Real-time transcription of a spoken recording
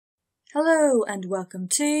Hello and welcome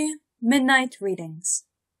to Midnight Readings.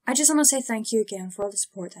 I just want to say thank you again for all the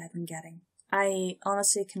support I've been getting. I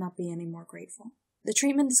honestly cannot be any more grateful. The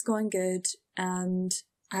treatment is going good and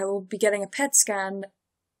I will be getting a PET scan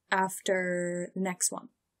after the next one.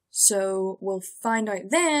 So we'll find out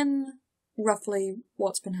then roughly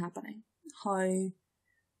what's been happening, how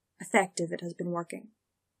effective it has been working.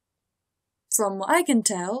 From what I can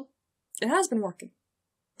tell, it has been working.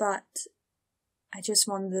 But I just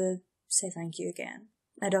wanted to say thank you again.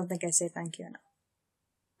 I don't think I say thank you enough.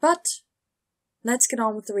 But let's get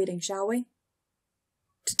on with the reading, shall we?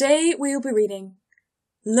 Today we'll be reading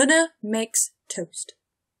Luna Makes Toast.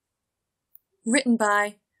 Written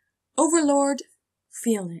by Overlord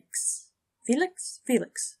Felix. Felix?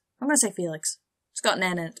 Felix. I'm gonna say Felix. It's got an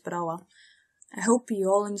N in it, but oh well. I hope you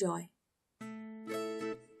all enjoy.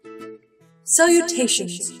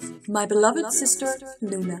 Salutations, my beloved sister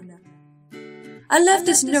Luna. I left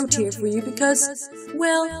this note here for you because,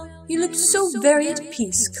 well, you looked so very at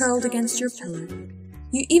peace curled against your pillow.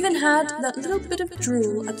 You even had that little bit of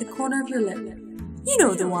drool at the corner of your lip. You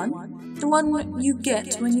know the one you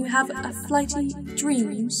get when you have a flighty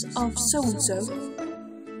dreams of so-and-so.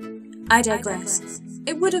 I digress.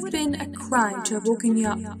 It would have been a crime to have woken you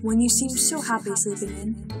up when you seemed so happy sleeping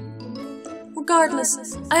in.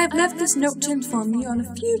 Regardless, I have left this note to inform you on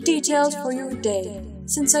a few details for your day,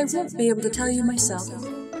 since I won't be able to tell you myself.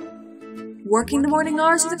 Working the morning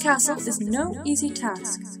hours of the castle is no easy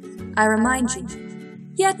task, I remind you,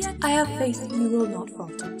 yet I have faith you will not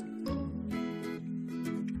falter.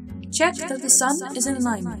 Check that the sun is in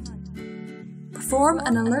alignment. Perform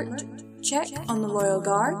an alert check on the royal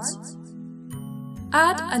guards.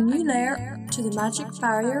 Add a new layer to the magic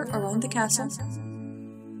barrier around the castle.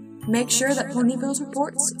 Make sure that Ponyville's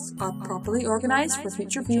reports are properly organized for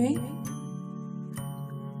future viewing.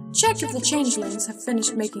 Check if the changelings have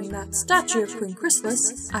finished making that statue of Queen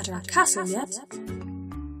Chrysalis at our castle yet.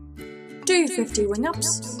 Do 50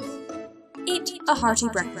 wing-ups. Eat a hearty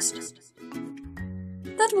breakfast.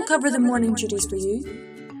 That will cover the morning duties for you.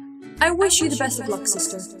 I wish you the best of luck,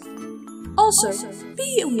 sister. Also,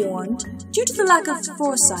 be warned, due to the lack of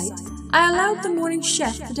foresight, I allowed the morning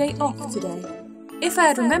chef the day off today. If I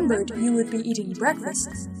had remembered you would be eating breakfast,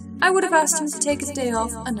 I would have asked him to take his day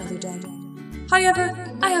off another day. However,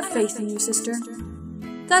 I have faith in you, sister.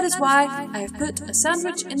 That is why I have put a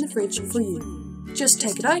sandwich in the fridge for you. Just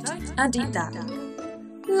take it out and eat that.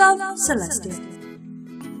 Love, Celestia.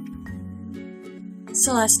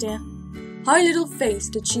 Celestia, how little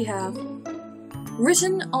faith did she have?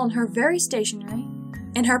 Written on her very stationery,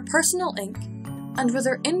 in her personal ink, and with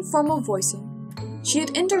her informal voicing, she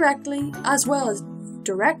had indirectly, as well as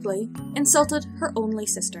directly, insulted her only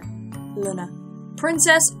sister, Luna,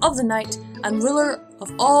 Princess of the Night and ruler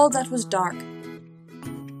of all that was dark,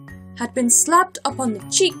 had been slapped upon the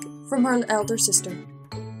cheek from her elder sister.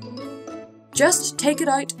 Just take it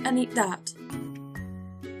out and eat that.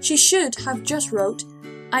 She should have just wrote,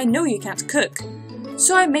 I know you can't cook,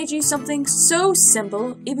 so I made you something so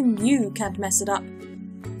simple even you can't mess it up.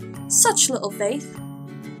 Such little faith.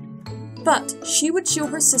 But she would show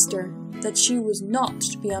her sister that she was not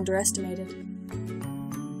to be underestimated.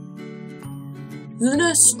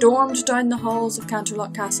 Luna stormed down the halls of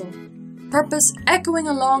Canterlot Castle, purpose echoing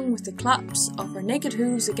along with the claps of her naked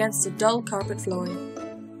hooves against the dull carpet flooring.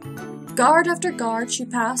 Guard after guard she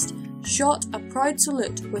passed shot a proud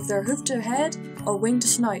salute with their hoof to head or wing to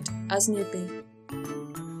snout, as need be.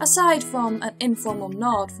 Aside from an informal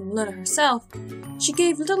nod from Luna herself, she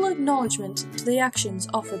gave little acknowledgement to the actions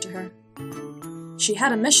offered to her. She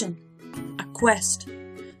had a mission, a quest,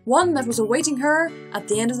 one that was awaiting her at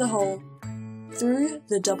the end of the hall, through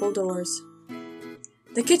the double doors.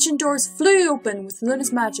 The kitchen doors flew open with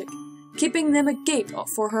Luna's magic, keeping them agape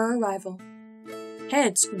for her arrival.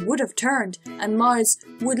 Heads would have turned, and mouths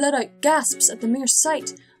would let out gasps at the mere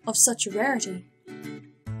sight of such a rarity.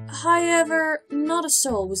 However, not a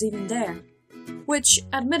soul was even there, which,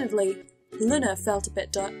 admittedly, Luna felt a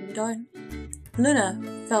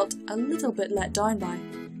little bit let down by.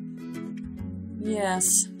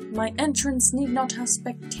 Yes, my entrance need not have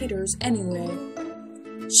spectators anyway,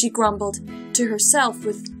 she grumbled to herself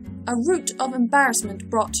with a root of embarrassment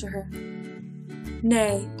brought to her.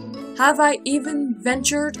 Nay, have I even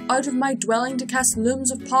ventured out of my dwelling to cast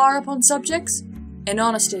looms of power upon subjects? In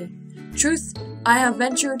honesty, truth, I have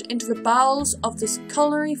ventured into the bowels of this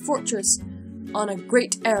culinary fortress on a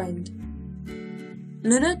great errand.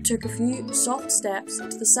 Luna took a few soft steps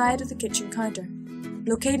to the side of the kitchen counter,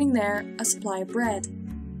 locating there a supply of bread.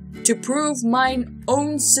 To prove mine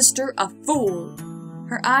own sister a fool!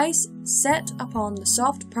 Her eyes set upon the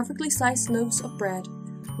soft, perfectly sliced loaves of bread,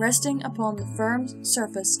 resting upon the firm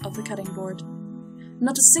surface of the cutting board.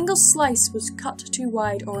 Not a single slice was cut too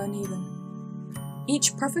wide or uneven,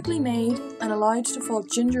 each perfectly made and allowed to fall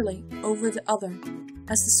gingerly over the other,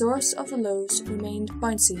 as the source of the loaves remained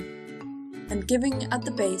bouncy and giving at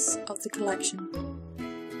the base of the collection.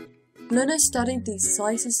 Luna studied these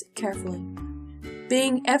slices carefully,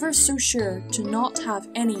 being ever so sure to not have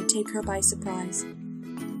any take her by surprise.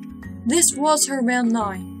 This was her realm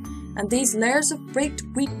now, and these layers of baked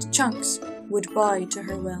wheat chunks would bow to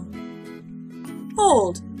her will.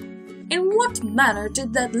 Hold! In what manner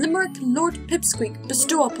did that limerick Lord Pipsqueak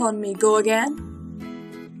bestow upon me go again?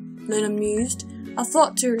 Luna mused, a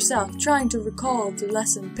thought to herself, trying to recall the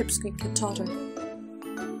lesson Pipsqueak had taught her.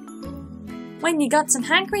 When you got some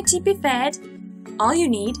hankering to be fed, all you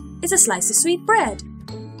need is a slice of sweet bread.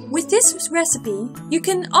 With this recipe, you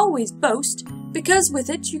can always boast, because with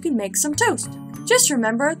it you can make some toast. Just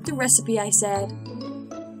remember the recipe I said.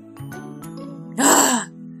 Ah!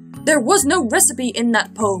 There was no recipe in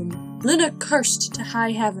that poem. Luna cursed to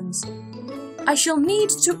high heavens. I shall need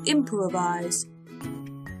to improvise.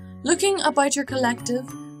 Looking about her collective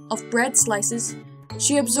of bread slices,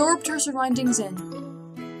 she absorbed her surroundings in.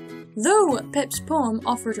 Though Pip's poem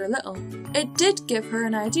offered her little, it did give her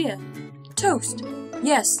an idea. Toast.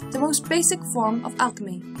 Yes, the most basic form of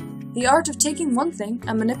alchemy. The art of taking one thing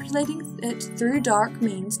and manipulating it through dark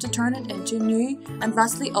means to turn it into a new and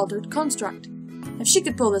vastly altered construct. If she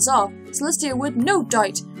could pull this off, Celestia would no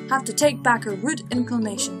doubt have to take back her rude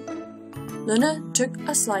inclination. Luna took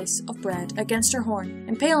a slice of bread against her horn,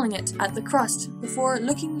 impaling it at the crust before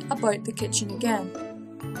looking about the kitchen again.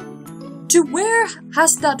 To where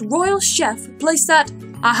has that royal chef placed that?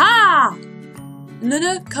 Aha!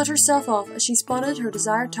 Luna cut herself off as she spotted her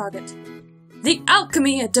desired target. The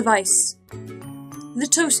alchemy device! The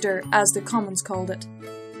toaster, as the commons called it.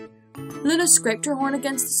 Luna scraped her horn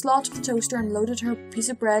against the slot of the toaster and loaded her piece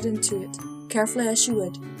of bread into it, carefully as she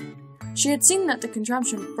would. She had seen that the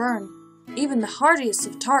contraption burned even the hardiest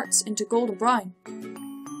of tarts into golden brown.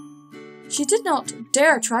 She did not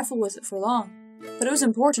dare trifle with it for long, but it was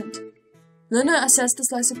important. Luna assessed the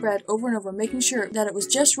slice of bread over and over, making sure that it was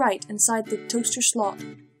just right inside the toaster slot.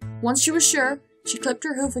 Once she was sure, she clipped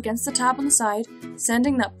her hoof against the tab on the side,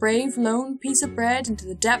 sending that brave, lone piece of bread into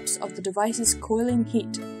the depths of the device's coiling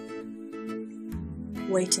heat.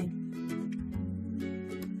 Waiting.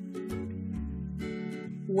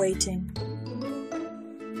 Waiting.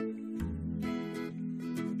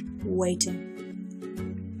 Waiting.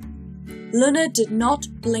 Luna did not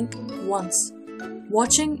blink once,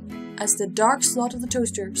 watching as the dark slot of the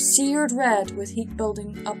toaster seared red with heat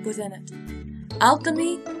building up within it.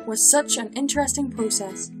 Alchemy was such an interesting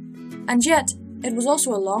process, and yet it was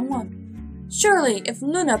also a long one. Surely, if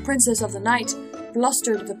Luna, Princess of the Night,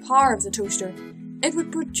 blustered the power of the toaster, it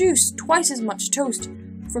would produce twice as much toast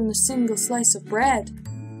from the single slice of bread.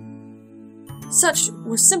 Such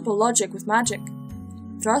was simple logic with magic.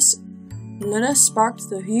 Thus, Luna sparked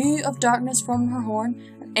the hue of darkness from her horn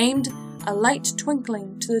and aimed a light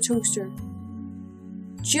twinkling to the toaster.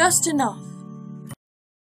 Just enough.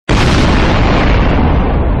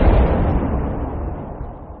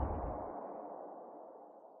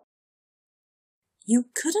 You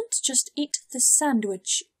couldn't just eat this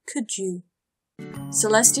sandwich, could you?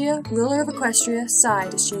 Celestia, ruler of Equestria,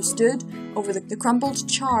 sighed as she stood over the crumpled,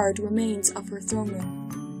 charred remains of her throne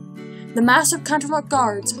room. The mass of Canterlot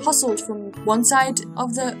guards hustled from one side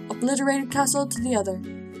of the obliterated castle to the other,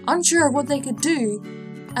 unsure what they could do,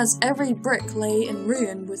 as every brick lay in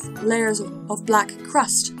ruin with layers of black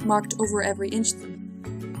crust marked over every inch of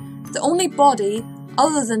them. The only body,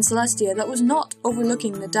 other than Celestia, that was not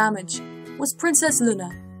overlooking the damage was Princess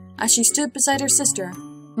Luna, as she stood beside her sister,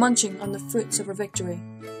 munching on the fruits of her victory.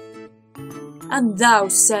 And thou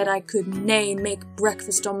said I could nay make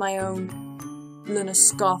breakfast on my own, Luna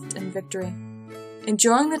scoffed in victory,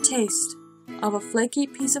 enjoying the taste of a flaky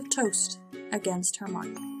piece of toast against her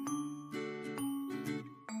mouth.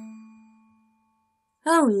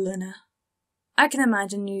 Oh, Luna, I can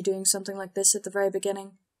imagine you doing something like this at the very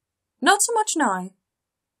beginning. Not so much now,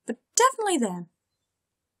 but definitely then.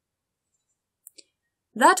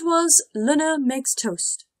 That was Luna Makes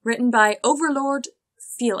Toast, written by Overlord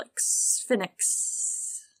Phoenix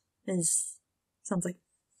is something.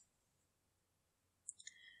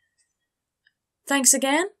 Thanks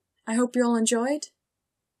again, I hope you all enjoyed,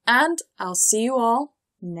 and I'll see you all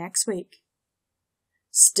next week.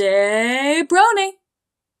 Stay brony!